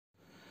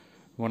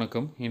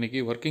வணக்கம். இன்னைக்கு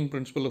working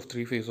principal of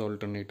three phase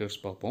ஆல்டர்னேட்டர்ஸ்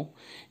பார்ப்போம்.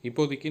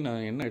 இப்போதைக்கு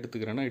நான் என்ன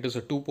எடுத்துக்கிறேன்னா, it is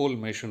a two pole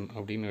machine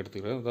அப்படின்னு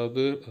எடுத்துக்கிறேன்.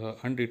 அதாவது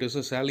and it is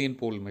a salient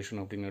pole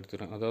machine அப்படின்னு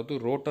எடுத்துக்கிறேன். அதாவது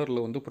ரோட்டரில்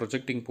வந்து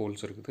ப்ரொஜெக்டிங்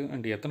போல்ஸ் இருக்குது.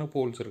 அண்ட் எத்தனை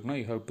போல்ஸ் இருக்குன்னா,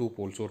 யூ ஹேவ் டூ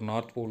போல்ஸ், ஒரு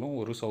நார்த் போலும்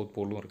ஒரு சவுத்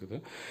போலும் இருக்குது.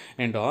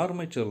 அண்ட்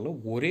ஆர்மேச்சரில்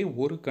ஒரே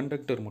ஒரு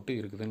கண்டக்டர் மட்டும்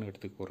இருக்குதுன்னு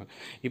எடுத்துக்க போகிறேன்.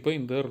 இப்போ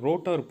இந்த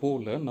ரோட்டார்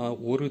போல நான்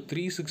ஒரு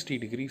 360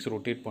 டிகிரிஸ்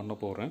ரொட்டேட் பண்ண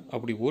போகிறேன்.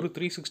 அப்படி ஒரு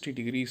 360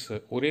 டிகிரிஸ்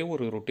ஒரே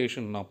ஒரு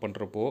ரொட்டேஷன் நான்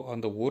பண்ணுறப்போ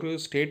அந்த ஒரு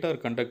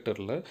ஸ்டேட்டார்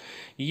கண்டக்டரில்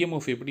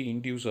இஎம்எஃப் எப்படி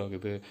இன்டியூஸ்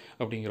ஆகுது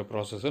அப்படிங்கிற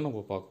ப்ராசஸை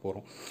நம்ம பார்க்க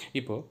போகிறோம்.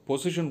 இப்போ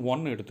பொசிஷன்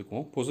 1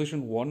 எடுத்துக்குவோம்.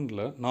 பொசிஷன் 1ல்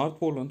நார்த்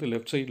போல் வந்து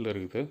லெஃப்ட் சைடில்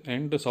இருக்குது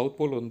அண்ட் சவுத்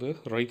போல் வந்து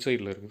ரைட்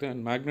சைடில் இருக்குது.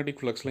 And magnetic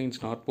flux lines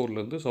north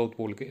போல்லேருந்து south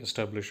போலுக்கு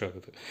establish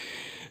ஆகுது.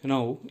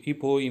 நான்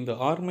இப்போது இந்த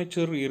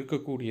ஆர்மேச்சர்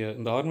இருக்கக்கூடிய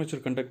இந்த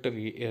ஆர்மேச்சர் கண்டக்டர்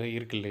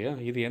இருக்கு இல்லையா,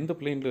 இது எந்த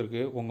பிளேனில்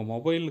இருக்குது? உங்கள்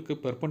மொபைலுக்கு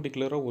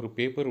பெர்பெண்டிகுலராக ஒரு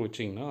பேப்பர்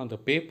வச்சிங்கன்னா அந்த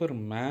பேப்பர்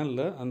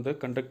மேலே அந்த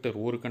கண்டக்டர்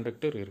ஒரு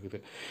கண்டக்டர்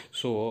இருக்குது.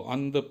 ஸோ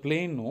அந்த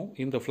பிளேனும்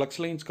இந்த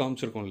ஃப்ளக்ஸ் லைன்ஸ்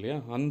காமிச்சிருக்கோம் இல்லையா,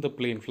 அந்த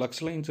பிளேன்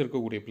ஃப்ளக்ஸ் லைன்ஸ்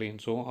இருக்கக்கூடிய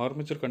பிளேன்ஸும்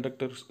ஆர்மேச்சர்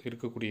கண்டக்டர்ஸ்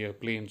இருக்கக்கூடிய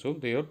பிளேன்ஸும்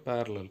தே ஆர்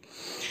பேரலல்.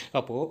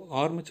 அப்போது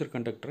ஆர்மேச்சர்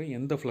கண்டக்டரை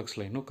எந்த ஃப்ளக்ஸ்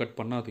லைனும் கட்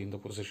பண்ணாது இந்த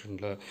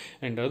பொசிஷனில்.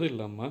 அண்ட் அது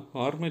இல்லாமல்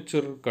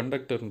ஆர்மேச்சர்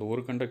கண்டக்டர் இந்த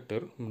ஒரு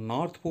conductor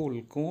north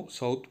போலுக்கும்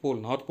south pole,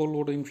 north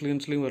போலோட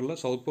இன்ஃப்ளூயன்ஸ்லேயும் வரல,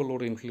 சவுத்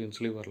போலோட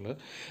இன்ஃப்ளூயன்ஸ்லேயும் வரல,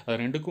 அது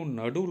ரெண்டுக்கும்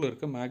நடுவில்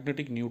இருக்க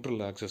மேக்னெட்டிக்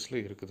நியூட்ரல் ஆக்சஸில்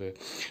இருக்குது.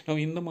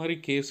 நம்ம இந்த மாதிரி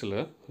கேஸில்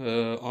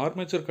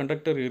ஆர்மேச்சர்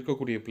கண்டக்டர்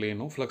இருக்கக்கூடிய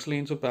பிளேனும் ஃப்ளக்ஸ்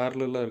லைன்ஸும்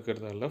பேரலாக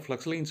இருக்கிறதால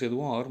ஃப்ளக்ஸ் லைன்ஸ்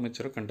எதுவும்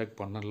ஆர்மேச்சரை கண்டக்ட்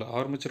பண்ணல,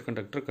 ஆர்மேச்சர்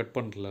கண்டக்டர் கட்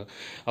பண்ணல.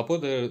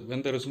 அப்போது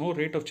when there is no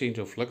rate of change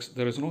of flux,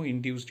 there is no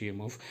induced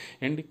EMF.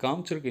 and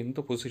காமிச்சிருக்க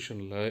இந்த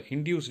பொசிஷனில்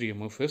induced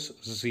EMF is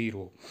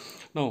 0.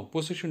 now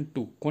position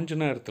 2 கொஞ்ச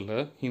நேரத்தில்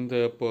இந்த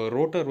இப்போ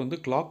ரோட்டர் வந்து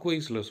கிளாக்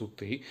வைஸில்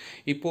சுற்றி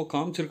இப்போது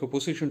காமிச்சிருக்க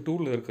பொசிஷன்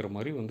 2ல் இருக்கிற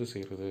மாதிரி வந்து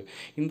சேருது.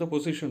 இந்த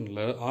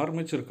பொசிஷனில்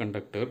ஆர்மேச்சர்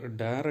கண்டக்டர்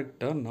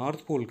டைரெக்டாக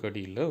நார்த் போல்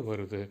கடியில்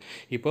வருது.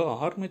 இப்போ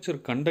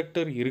ஆர்மேச்சர்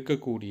கண்டக்டர்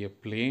இருக்கக்கூடிய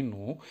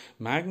பிளேனும்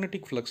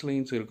மேக்னெட்டிக் ஃப்ளக்ஸ்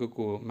லைன்ஸ்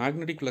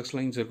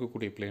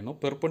இருக்கக்கூடிய பிளேனும்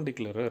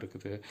பெர்பெண்டிகுலராக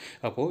இருக்குது.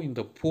 அப்போது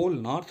இந்த போல்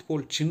நார்த்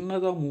போல்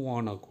சின்னதாக மூவ்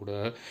ஆனால் கூட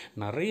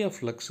நிறைய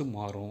ஃப்ளக்ஸ்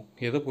மாறும்.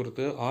 எதை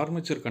பொறுத்து?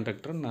 ஆர்மேச்சர்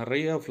கண்டக்டர்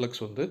நிறையா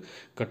ஃப்ளக்ஸ் வந்து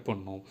கட்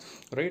பண்ணும்,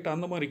 ரைட்?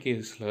 அந்த மாதிரி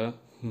கேஸில்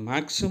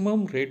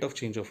maximum rate of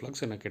change of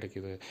flux எனக்கு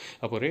கிடைக்குது.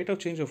 அப்போ rate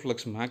of change of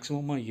flux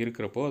மேக்ஸிமமாக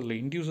இருக்கிறப்போ அதில்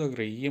இன்டியூஸ்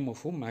ஆகிற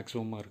இஎம்எஃப்பும்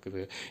மேக்ஸிமமாக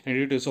இருக்குது. And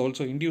it is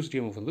also induced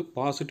EMF வந்து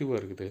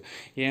பாசிட்டிவாக இருக்குது.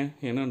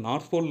 ஏன்னா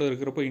நார்த் போலில்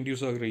இருக்கிறப்போ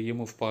இன்டியூஸ் ஆகிற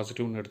இஎம்எஃப்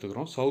பாசிட்டிவ்னு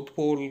எடுத்துக்கிறோம், சவுத்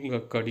போல்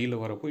கடியில்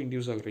வரப்போ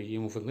இன்டியூஸ் ஆகிற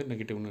இஎம்எஃப் வந்து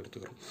நெகட்டிவ்னு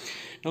எடுத்துக்கிறோம்.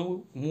 நான்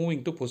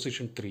மூவிங் டு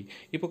பொசிஷன் 3.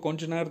 இப்போ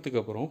கொஞ்ச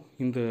நேரத்துக்கு அப்புறம்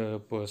இந்த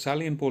இப்போ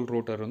salient போல்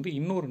ரோட்டார் வந்து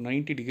இன்னொரு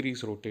 90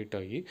 டிகிரிஸ் ரொட்டேட்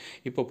ஆகி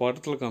இப்போ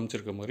படத்தில்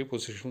காமிச்சிருக்க மாதிரி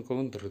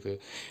பொசிஷனுக்கு வந்துடுது.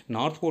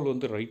 நார்த் போல்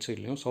வந்து ரைட்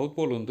சைட்லேயும் சவுத்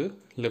போல் வந்து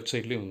லெஃப்ட்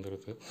சைட்லேயும்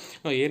வந்துடுது.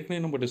 ஏற்கனவே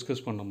நம்ம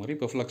டிஸ்கஸ் பண்ண மாதிரி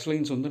இப்போ ஃப்ளக்ஸ்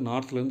லைன்ஸ் வந்து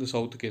நார்த்லேருந்து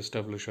சவுத்துக்கு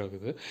எஸ்டாப்ளிஷ்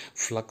ஆகுது.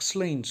 ஃப்ளக்ஸ்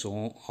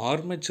லைன்ஸும்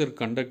ஆர்மேச்சர்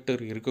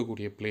கண்டக்டர்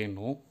இருக்கக்கூடிய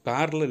பிளேனும்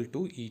பேரலல்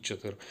டு ஈச்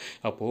அதர்.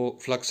 அப்போது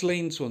ஃப்ளக்ஸ்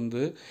லைன்ஸ்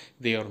வந்து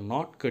they are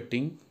not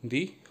cutting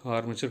the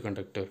armature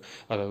conductor.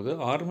 அதாவது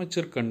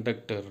armature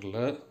கண்டக்டரில்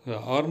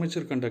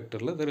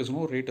there is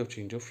no rate of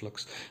change of flux.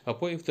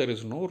 அப்போ if there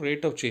is no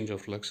rate of change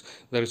of flux,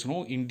 there is no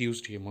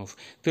induced EMF.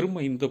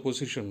 திரும்ப இந்த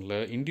பொசிஷனில்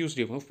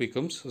induced EMF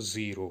becomes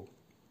 0.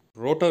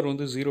 Rotor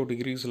வந்து 0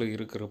 டிகிரிஸில்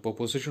இருக்கிறப்போ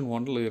position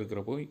 1ல்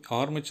இருக்கிறப்போ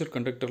armature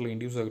கண்டக்டரில்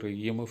induce ஆகிற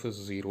இஎம்எஃப் இஸ்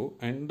 0.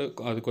 அண்ட்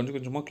அது கொஞ்சம்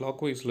கொஞ்சமாக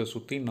கிளாக் வைஸில்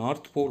சுற்றி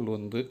நார்த் போல்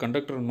வந்து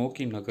கண்டக்டரை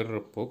நோக்கி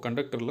நகர்றப்போ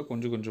கண்டக்டரில்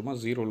கொஞ்சம் கொஞ்சமாக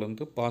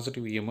 0லேருந்து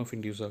பாசிட்டிவ் இஎம்எஃப்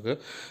இன்டியூஸ் ஆக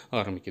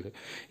ஆரம்பிக்குது.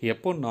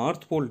 எப்போ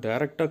நார்த் போல்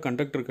டைரெக்டாக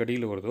கண்டக்டருக்கு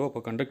அடியில் வருதோ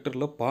அப்போ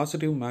கண்டக்டரில்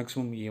பாசிட்டிவ்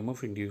மேக்ஸிமம்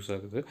இஎம்எஃப் இன்டியூஸ்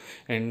ஆகுது.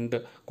 அண்ட்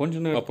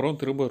கொஞ்ச நேரம் அப்புறம்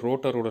திரும்ப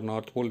ரோட்டாரோட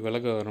நார்த் போல்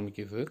விலக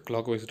ஆரம்பிக்குது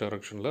கிளாக் வைஸ்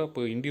டைரக்ஷனில்.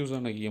 அப்போ இன்டியூஸ்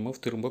ஆன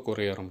இஎம்எஃப் திரும்ப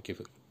குறைய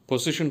ஆரம்பிக்குது.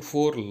 பொசிஷன்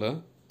 4ல்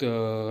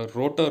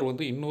ரோட்டார்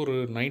வந்து இன்னொரு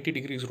 90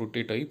 டிகிரிஸ்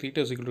ரொட்டேட் ஆகி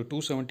தீட்டா =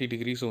 270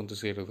 டிகிரிஸ் வந்து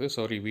சேருது.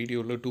 சாரி,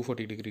 வீடியோவில்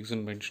 240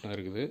 டிகிரிஸ்ன்னு மென்ஷனாக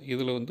இருக்குது.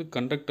 இதில் வந்து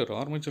கண்டக்டர்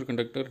ஆர்மேச்சர்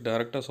கண்டக்டர்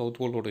டேரெக்டாக சவுத்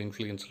போலோட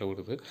இன்ஃப்ளூயன்ஸில்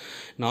வருது,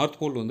 நார்த்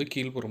போல் வந்து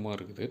கீழ்ப்புறமாக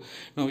இருக்குது.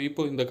 நான்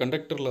இப்போ இந்த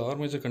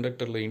ஆர்மேச்சர்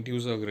கண்டக்டரில்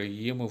இன்டியூஸ் ஆகிற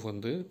இஎம்எஃப்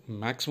வந்து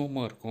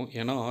மேக்ஸிமமாக இருக்கும்.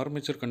 ஏன்னா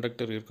ஆர்மேச்சர்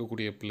கண்டக்டர்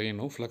இருக்கக்கூடிய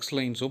பிளேனும் ஃப்ளக்ஸ்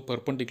லைன்ஸும்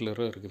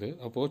பெர்பெண்டிகுலராக இருக்குது.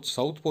 அப்போது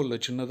சவுத்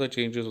போலில் சின்னதாக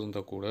சேஞ்சஸ்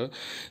வந்தால் கூட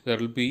there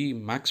will be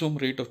maximum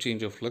rate of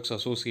change of flux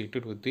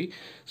associated with the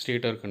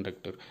stator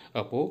conductor.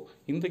 அப்போது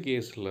இந்த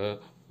கேஸில்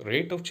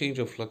rate of change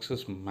of flux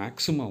is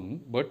maximum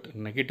but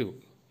negative.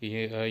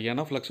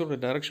 ஏன்னா ஃப்ளக்ஸோட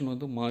டைரக்ஷன்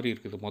வந்து மாறி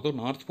இருக்குது. மொதல்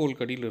நார்த் போல்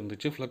கடியில்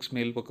இருந்துச்சு, ஃப்ளக்ஸ்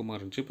மேல் பக்கமாக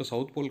இருந்துச்சு. இப்போ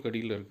சவுத் போல்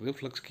கடியில் இருக்குது,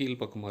 ஃப்ளக்ஸ் கீழ்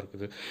பக்கமாக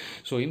இருக்குது.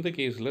 ஸோ இந்த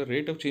கேஸில்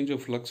rate of change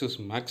of flux is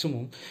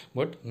maximum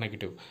but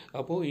negative.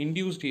 அப்போது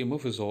induced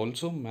EMF is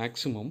also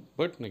maximum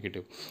but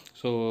negative.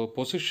 So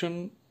position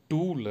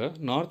 2ல்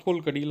நார்த்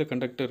போல் கடியில்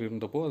கண்டக்டர்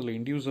இருந்தப்போ அதில்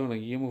இன்டியூஸ் ஆன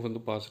இஎம்எஃப்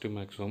வந்து பாசிட்டிவ்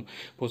மேக்ஸிமம்.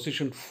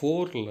 பொசிஷன்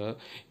 4ல்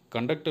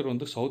கண்டக்டர்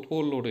வந்து சவுத்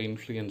போலோட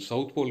இன்ஃப்ளூயன்ஸ்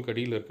சவுத் போல்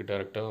கடியில் இருக்குது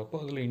டேரெக்டாக. அப்போ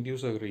அதில்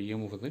இன்டியூஸ் ஆகிற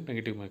இஎம்எஃப் வந்து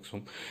நெகட்டிவ்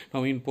மேக்ஸிமம்.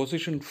 நான் இன்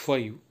பொசிஷன்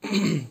 5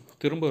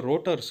 திரும்ப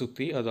ரோட்டார்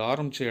சுற்றி அது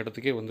ஆரம்பித்த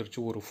இடத்துக்கே வந்துருச்சு.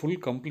 ஒரு full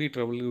complete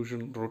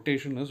revolution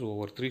rotation is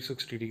over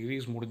 360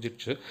 decrease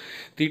முடிஞ்சிடுச்சு.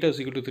 Theta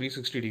equal to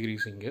 360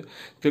 decrease. இங்கே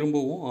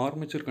திரும்பவும்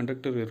ஆர்மேச்சர்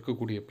கண்டக்டர்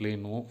இருக்கக்கூடிய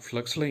பிளேனும்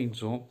ஃப்ளக்ஸ்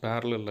லைன்ஸும்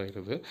பேரலல்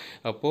ஆயிடுது.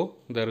 அப்போது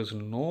there is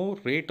no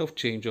rate of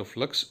change of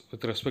flux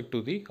with respect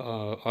to the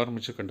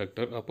armature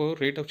conductor. அப்போது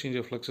rate of change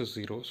of flux is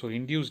 0. So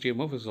induced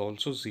EMF is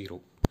also 0.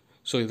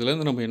 So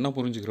இதுலேருந்து நம்ம என்ன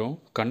புரிஞ்சுக்கிறோம்,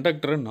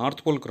 கண்டக்டரை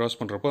நார்த் போல் கிராஸ்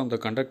பண்ணுறப்போ அந்த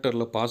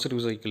கண்டக்டரில்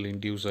பாசிட்டிவ் சைக்கிள்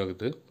இன்டியூஸ்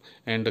ஆகுது.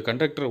 And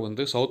கண்டக்டரை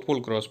வந்து சவுத்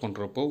போல் கிராஸ்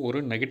பண்ணுறப்போ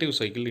ஒரு நெகட்டிவ்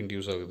சைக்கிள்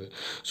இன்டியூஸ் ஆகுது.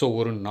 ஸோ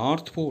ஒரு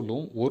நார்த்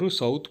போலும் ஒரு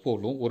சவுத்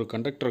போலும் ஒரு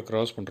கண்டக்டரை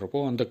கிராஸ்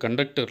பண்ணுறப்போ அந்த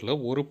கண்டக்டரில்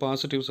ஒரு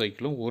பாசிட்டிவ்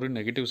சைக்கிளும் ஒரு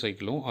நெகட்டிவ்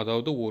சைக்கிளும்,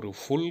 அதாவது ஒரு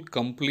full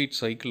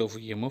complete cycle of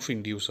EMF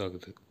induce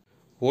ஆகுது.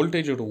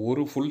 வோல்டேஜோட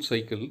ஒரு ஃபுல்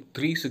சைக்கிள்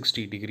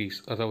 360 டிகிரிஸ்,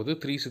 அதாவது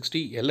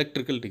 360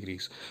 எலக்ட்ரிக்கல்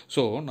டிகிரிஸ்.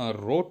 ஸோ நான்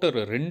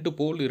ரோட்டரை 2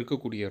 போல்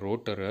இருக்கக்கூடிய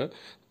ரோட்டரை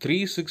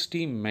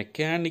 360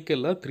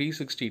 மெக்கானிக்கலாக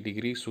 360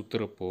 டிகிரி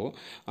சுற்றுறப்போ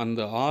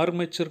அந்த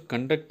ஆர்மேச்சர்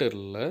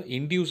கண்டக்டரில்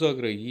இன்டியூஸ்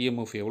ஆகிற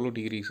இஎம்எஃப் எவ்வளோ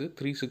டிகிரிஸு,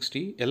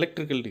 360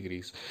 எலக்ட்ரிக்கல்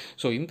டிகிரிஸ்.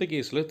 ஸோ இந்த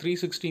கேஸில்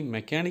 360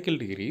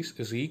 mechanical decrease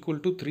is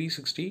equal to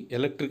 360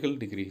 electrical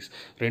decrease.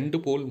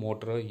 2 போல்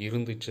மோட்டராக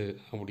இருந்துச்சு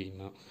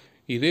அப்படின்னா.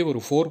 இதே ஒரு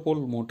 4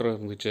 போல் மோட்டராக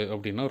இருந்துச்சு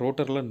அப்படின்னா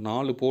ரோட்டரில்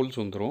 4 போல்ஸ்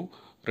வந்துடும்.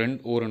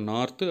 ஒரு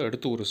நார்த்து,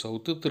 அடுத்து ஒரு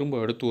சவுத்து, திரும்ப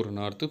அடுத்து ஒரு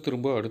நார்த்து,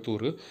 திரும்ப அடுத்து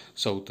ஒரு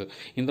சவுத்து.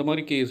 இந்த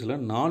மாதிரி கேஸில்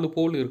 4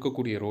 போல்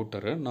இருக்கக்கூடிய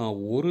ரோட்டரை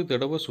நான் ஒரு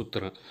தடவை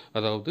சுற்றுறேன்,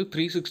 அதாவது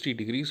 360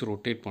 டிகிரிஸ்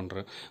ரொட்டேட்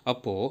பண்ணுறேன்.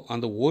 அப்போது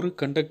அந்த ஒரு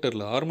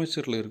கண்டக்டரில்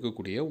ஆர்மேச்சரில்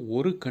இருக்கக்கூடிய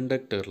ஒரு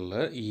கண்டக்டரில்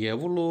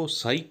எவ்வளோ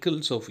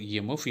சைக்கிள்ஸ் ஆஃப்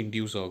இஎம்எஃப்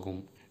இன்டியூஸ்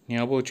ஆகும்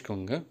ஞாபகம்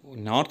வச்சுக்கோங்க.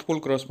 நார்த்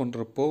போல் கிராஸ்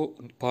பண்ணுறப்போ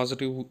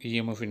பாசிட்டிவ்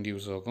இஎம்எஃப்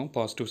இன்டியூஸ் ஆகும்,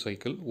 பாசிட்டிவ்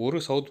சைக்கிள். ஒரு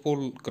சவுத்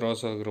போல்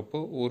கிராஸ் ஆகுறப்போ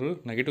ஒரு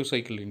நெகட்டிவ்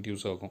சைக்கிள்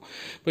இன்டியூஸ் ஆகும்.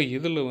 இப்போ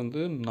இதில்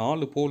வந்து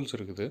 4 போல்ஸ்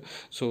இருக்குது.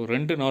 So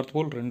 2 north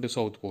pole 2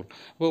 south pole.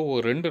 இப்போ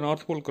 2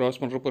 நார்த் போல் கிராஸ்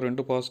பண்ணுறப்போ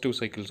 2 பாசிட்டிவ்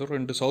சைக்கிள்ஸும்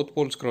 2 சவுத்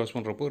போல்ஸ் கிராஸ்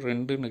பண்ணுறப்போ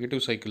 2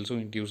 நெகட்டிவ்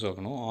சைக்கிள்ஸும் இன்டியூஸ்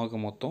ஆகணும். ஆக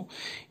மொத்தம்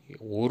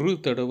ஒரு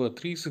தடவை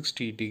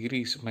 360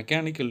 டிகிரிஸ்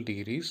மெக்கானிக்கல்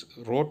டிகிரிஸ்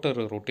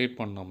ரோட்டரை ரொட்டேட்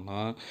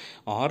பண்ணோம்னா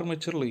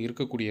ஆர்மேச்சரில்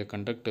இருக்கக்கூடிய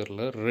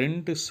கண்டக்டரில்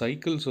 2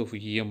 சைக்கிள்ஸ் ஆஃப்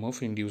இஎம்எஃப்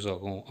இன்டியூஸ்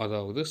ஆகும்,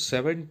 அதாவது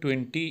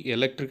 720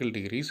 எலக்ட்ரிக்கல்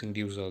டிகிரிஸ்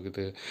இன்டியூஸ்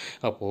ஆகுது.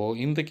 அப்போது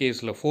இந்த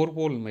கேஸில் 4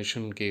 போல்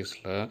மெஷின்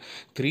கேஸில்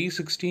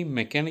 360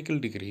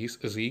 mechanical decrease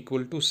is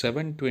equal to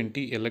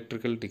 720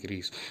 electrical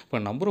decrease.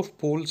 இப்போ நம்பர் ஆஃப்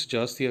போல்ஸ்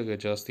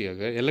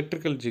ஜாஸ்தியாக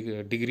எலக்ட்ரிக்கல்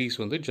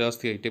டிகிரிஸ் வந்து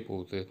ஜாஸ்தி ஆகிட்டே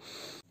போகுது.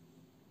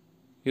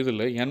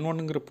 இதில்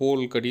N1ங்கிற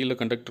போல் கடியில்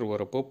கண்டக்டர்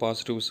வரப்போ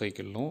பாசிட்டிவ்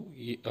சைக்கிளும்,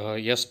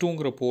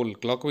 S2ங்கிற போல்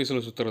கிளாக்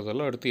வைஸில்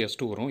சுற்றுறதால அடுத்து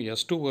S2 வரும்.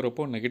 S2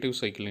 வரப்போ நெகட்டிவ்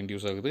சைக்கிள்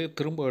இன்டியூஸ் ஆகுது.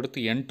 திரும்ப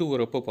அடுத்து N2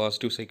 வரப்போ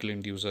பாசிட்டிவ் சைக்கிள்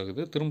இன்டியூஸ்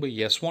ஆகுது. திரும்ப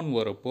S1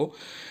 வரப்போ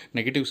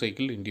நெகட்டிவ்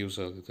சைக்கிள் இன்டியூஸ்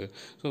ஆகுது.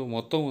 ஸோ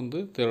மொத்தம்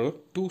வந்து there are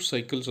 2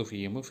 cycles of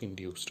EMF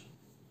induced.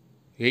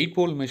 8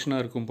 போல்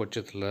மெஷினாக இருக்கும்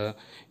பட்சத்தில்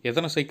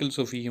எத்தனை சைக்கிள்ஸ்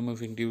ஆஃப்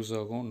இஎம்எஃப் இன்டியூஸ்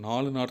ஆகும்?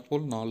 4 நார்த்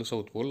போல் 4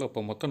 சவுத் போல். அப்போ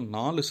மொத்தம்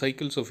 4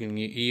 சைக்கிள்ஸ் ஆஃப்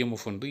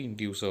இஎம்எஃப் வந்து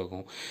இன்டியூஸ்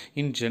ஆகும்.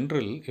 In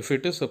general if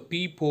it is a P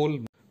pole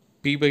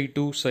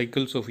P/2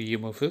 cycles of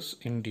EMF is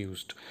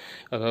induced.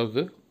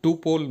 அதாவது 2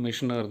 போல்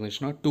மெஷினாக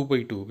இருந்துச்சுன்னா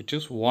 2/2 which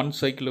is 1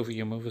 cycle of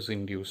EMF is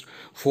induced.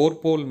 4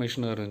 போல்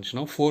மெஷினாக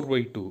இருந்துச்சுன்னா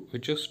 4/2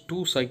 which is 2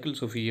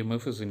 cycles of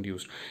EMF is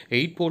induced.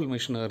 8 போல்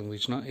மெஷினாக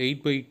இருந்துச்சுன்னா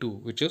 8/2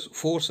 which is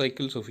 4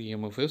 cycles of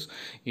EMF is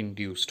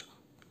induced.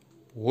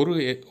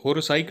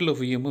 ஒரு cycle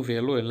of EMF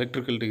எவ்வளோ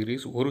electrical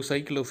decrease? ஒரு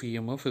cycle of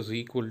EMF is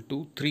equal to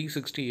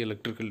 360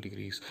 electrical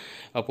decrease.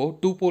 அப்போது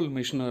 2 போல்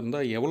மெஷினாக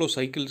இருந்தால் எவ்வளோ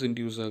cycles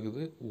induce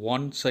ஆகுது?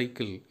 1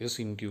 cycle is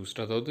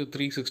induced, அதாவது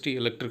 360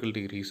 electrical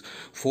decrease.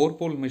 4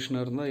 போல்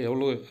மெஷினாக இருந்தால்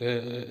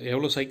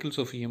எவ்வளோ சைக்கிள்ஸ்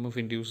ஆஃப் இஎம்எஃப்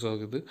இன்டியூஸ்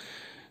ஆகுது?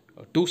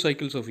 2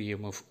 cycles of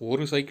EMF.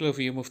 ஒரு cycle of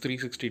EMF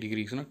 360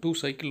 டிகிரிஸ்னால் 2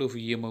 cycle of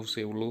EMFs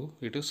எவ்வளோ?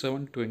 It is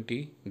 720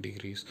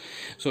 decrease.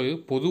 ஸோ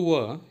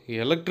பொதுவாக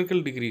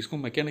எலக்ட்ரிக்கல்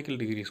டிகிரிஸ்க்கும் மெக்கானிக்கல்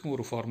டிகிரிஸ்க்கும்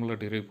ஒரு ஃபார்முலா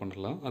டிரைவ்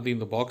பண்ணலாம். அது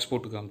இந்த பாக்ஸ்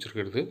போட்டு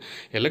காமிச்சிருக்கிறது.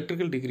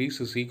 Electrical decrease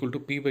is equal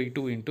to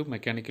P/2 into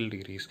mechanical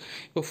decrease.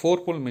 இப்போ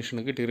 4 போல்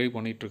மெஷினுக்கு டிரைவ்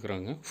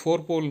பண்ணிகிட்ருக்குறாங்க. 4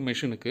 போல்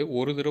மெஷினுக்கு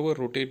ஒரு தடவை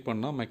ரொட்டேட்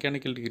பண்ணால்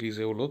மெக்கானிக்கல் டிகிரிஸ்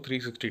எவ்வளோ?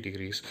 360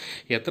 டிகிரிஸ்.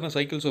 எத்தனை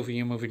சைக்கிள்ஸ் ஆஃப்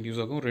இஎம்எஃப்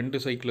இன்டியூஸ் ஆகும்?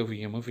 2 சைக்கிள் ஆஃப்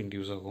இஎம்எஃப்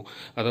இன்டியூஸ் ஆகும்.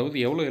 அதாவது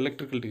எவ்வளோ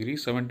எலக்ட்ரிக்கல்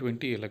டிகிரிஸ்?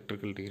 720 electrical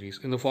decrease.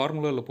 இந்த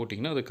ஃபார்முலாவில்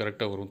போட்டிங்கன்னா அது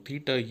கரெக்டாக வரும்.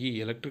 Theta E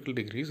electrical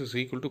decrease is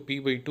equal to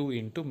P/2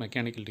 into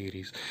mechanical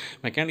decrease.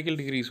 Mechanical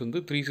decrease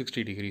வந்து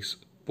 360 டிகிரிஸ்,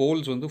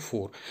 போல்ஸ் வந்து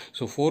 4.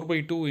 ஸோ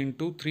 4/2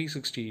 இன்ட்டு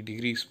 360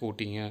 டிகிரிஸ்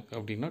போட்டிங்க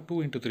அப்படின்னா 2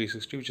 into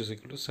 360 which is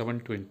equal to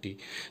 720.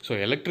 So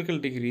electrical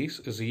decrease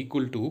is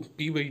equal to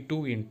P/2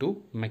 into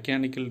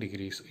mechanical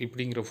decrease.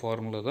 இப்படிங்கிற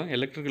formula தான்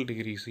electrical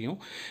டிகிரிஸையும்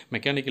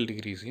mechanical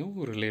டிகிரிஸையும்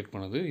relate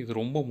பண்ணுது. இது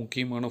ரொம்ப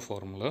முக்கியமான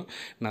ஃபார்முலா.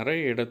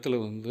 நிறைய இடத்துல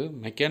வந்து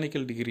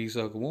மெக்கானிக்கல்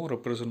டிகிரிஸாகவும்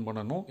ரெப்ரசன்ட்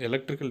பண்ணணும்,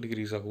 எலக்ட்ரிக்கல்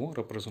டிகிரிஸாகவும்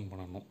ரெப்ரசன்ட்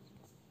பண்ணணும்.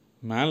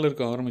 மேலே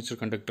இருக்க ஆர்மேச்சர்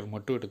கண்டக்டர்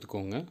மட்டும்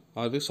எடுத்துக்கோங்க.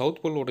 அது சவுத்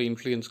போலோட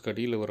இன்ஃப்ளூயன்ஸ்க்கு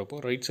அடியில் வரப்போ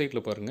ரைட் சைடில்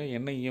பாருங்கள்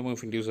என்ன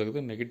இஎம்எஃப் இன்டியூஸ்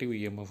ஆகுது, நெகட்டிவ்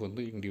இஎம்எஃப்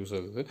வந்து இன்டியூஸ்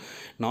ஆகுது.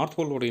 நார்த்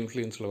போலோட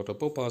இன்ஃப்ளூயன்ஸில்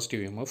வரப்போ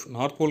பாசிட்டிவ் இஎம்எஃப்,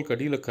 நார்த் போலுக்கு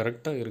அடியில்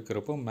கரெக்டாக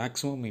இருக்கிறப்போ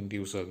மேக்ஸிமம்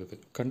இன்டியூஸ் ஆகுது.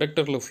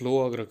 கண்டக்டரில்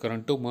ஃப்ளோ ஆகிற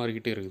கரண்ட்டும்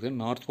மாறிக்கிட்டே இருக்குது.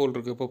 நார்த் போல்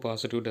இருக்கப்போ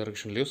பாசிட்டிவ்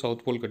டைரக்ஷன்லேயும்,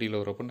 சவுத் போல் அடியில்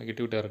வரப்போ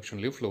நெகட்டிவ்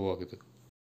டைரக்ஷன்லேயும் ஃப்ளோ ஆகுது.